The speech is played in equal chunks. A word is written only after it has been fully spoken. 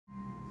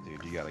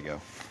You gotta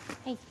go.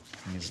 Hey.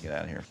 He needs to get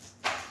out of here.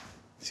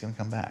 He's gonna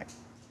come back.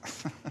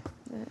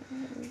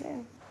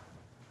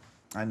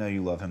 I know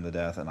you love him to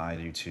death, and I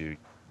do too.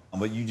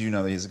 But you do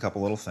know that he has a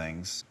couple little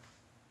things,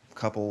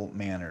 couple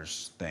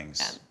manners things.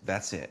 Yeah.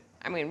 That's it.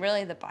 I mean,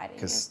 really, the biting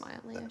is my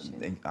only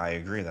issue. I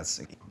agree.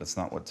 That's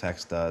not what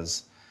Tex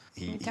does.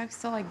 Tex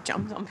still like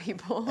jumps on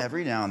people.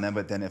 Every now and then,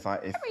 but then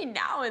every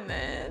now and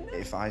then.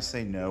 If I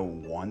say no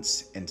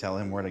once and tell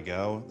him where to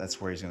go, that's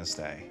where he's gonna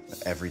stay.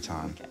 Every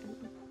time. Okay.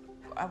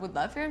 I would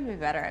love for him to be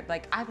better.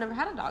 Like, I've never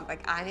had a dog.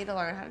 Like, I need to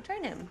learn how to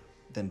train him.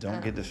 Then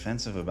don't get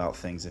defensive about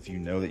things if you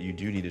know that you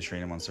do need to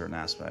train him on certain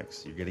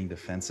aspects. You're getting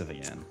defensive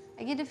again.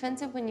 I get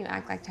defensive when you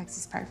act like Tex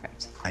is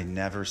perfect. I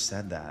never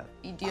said that.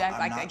 You do act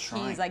like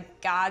he's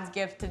like God's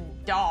gift to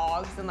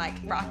dogs and like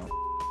rock the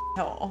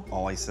hill.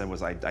 All I said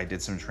was I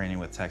did some training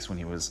with Tex when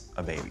he was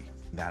a baby.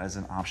 That is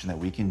an option that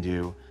we can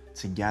do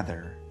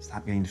together.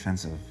 Stop getting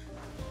defensive.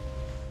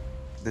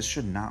 This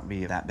should not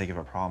be that big of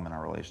a problem in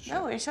our relationship.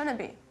 No, it shouldn't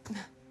be.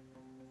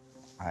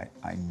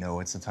 I know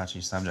it's a touchy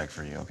subject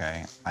for you,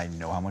 okay? I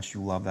know how much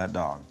you love that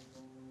dog.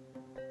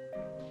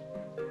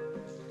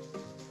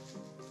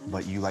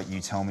 But you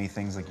tell me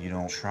things like you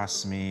don't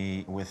trust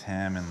me with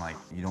him and like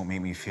you don't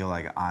make me feel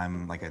like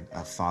I'm like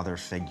a father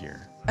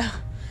figure.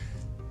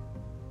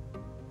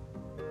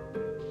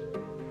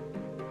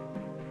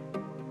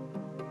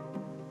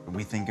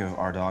 We think of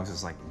our dogs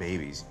as like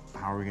babies.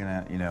 How are we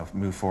gonna,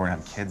 move forward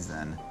and have kids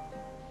then?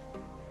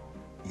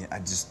 Yeah,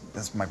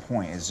 that's my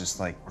point, is just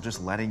like, we're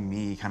just letting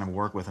me kind of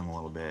work with him a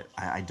little bit.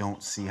 I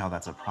don't see how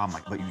that's a problem.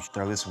 But you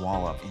throw this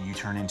wall up and you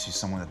turn into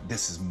someone that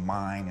this is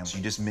mine, and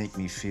you just make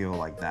me feel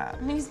like that.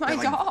 I mean, he's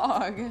my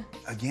dog.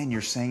 Again,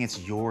 you're saying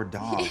it's your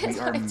dog. We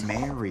are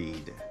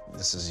married.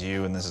 This is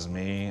you and this is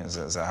me. Is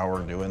that how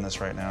we're doing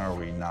this right now, or are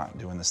we not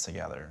doing this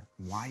together?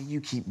 Why do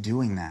you keep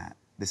doing that?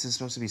 This is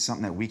supposed to be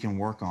something that we can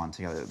work on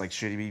together. Like,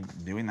 should he be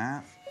doing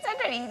that?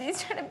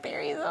 He's trying to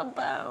bury his own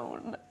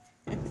bone.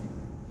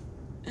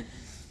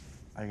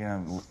 Are you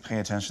gonna pay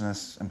attention to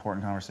this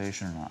important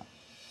conversation or not?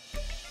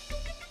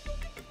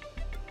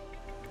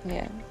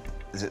 Yeah.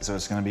 So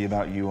it's gonna be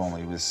about you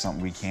only? This is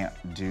something we can't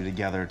do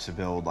together to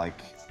build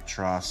like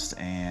trust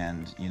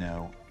and,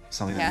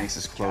 something that makes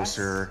us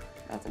closer.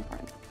 Trust. That's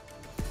important.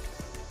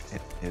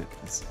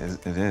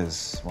 It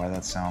is. Why does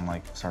that sound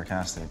like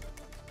sarcastic?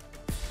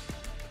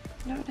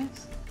 No, it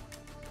is.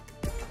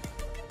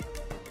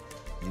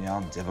 You know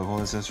how difficult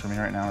this is for me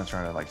right now to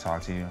try to like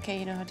talk to you? Okay,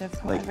 you know how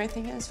difficult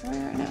everything is for me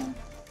right now?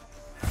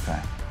 Okay.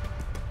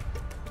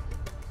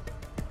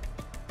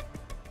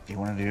 If you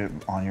want to do it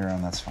on your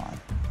own, that's fine.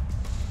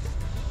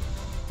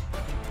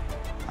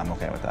 I'm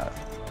okay with that.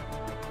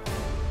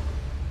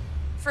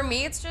 For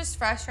me, it's just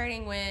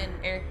frustrating when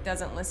Erik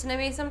doesn't listen to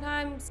me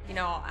sometimes.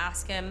 I'll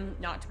ask him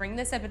not to bring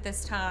this up at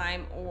this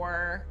time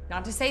or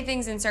not to say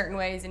things in certain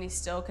ways, and he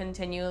still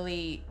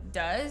continually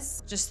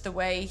does. Just the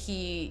way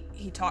he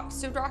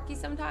talks to Rocky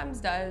sometimes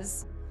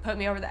does put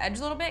me over the edge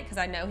a little bit, because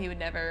I know he would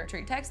never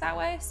treat Tex that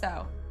way.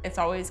 So it's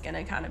always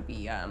gonna kind of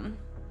be a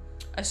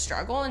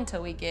struggle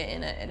until we get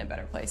in a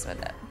better place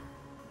with it.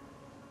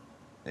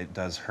 It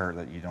does hurt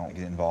that you don't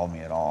get involved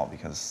me at all,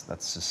 because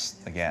that's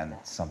just, again,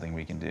 something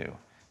we can do.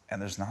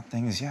 And there's not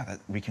things,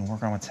 that we can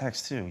work on with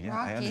Tex too. Yeah,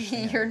 Rocky, I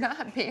understand. You're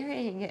not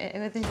burying it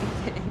with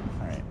anything.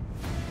 All right.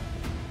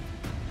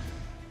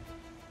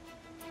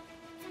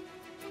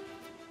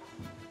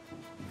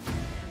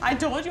 I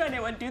told you I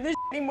didn't want to do this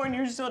anymore, and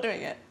you're still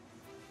doing it.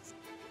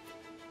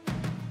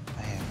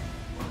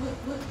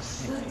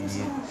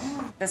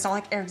 It's not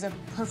like Erik's a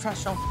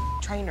professional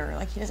trainer.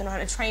 Like, he doesn't know how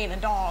to train a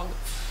dog.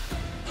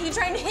 He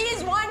trained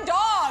his one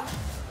dog.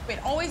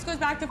 It always goes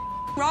back to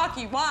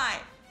Rocky. Why?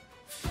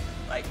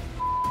 Like.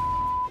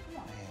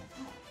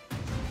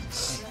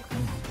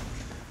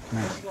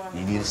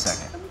 You need a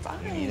second. I'm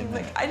fine. You need a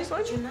minute. I just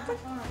want you to.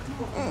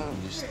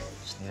 You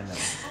just need a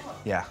minute.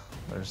 Yeah,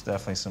 there's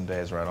definitely some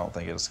days where I don't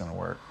think it's gonna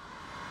work.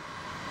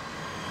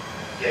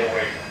 Get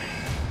away from me.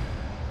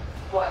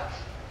 What?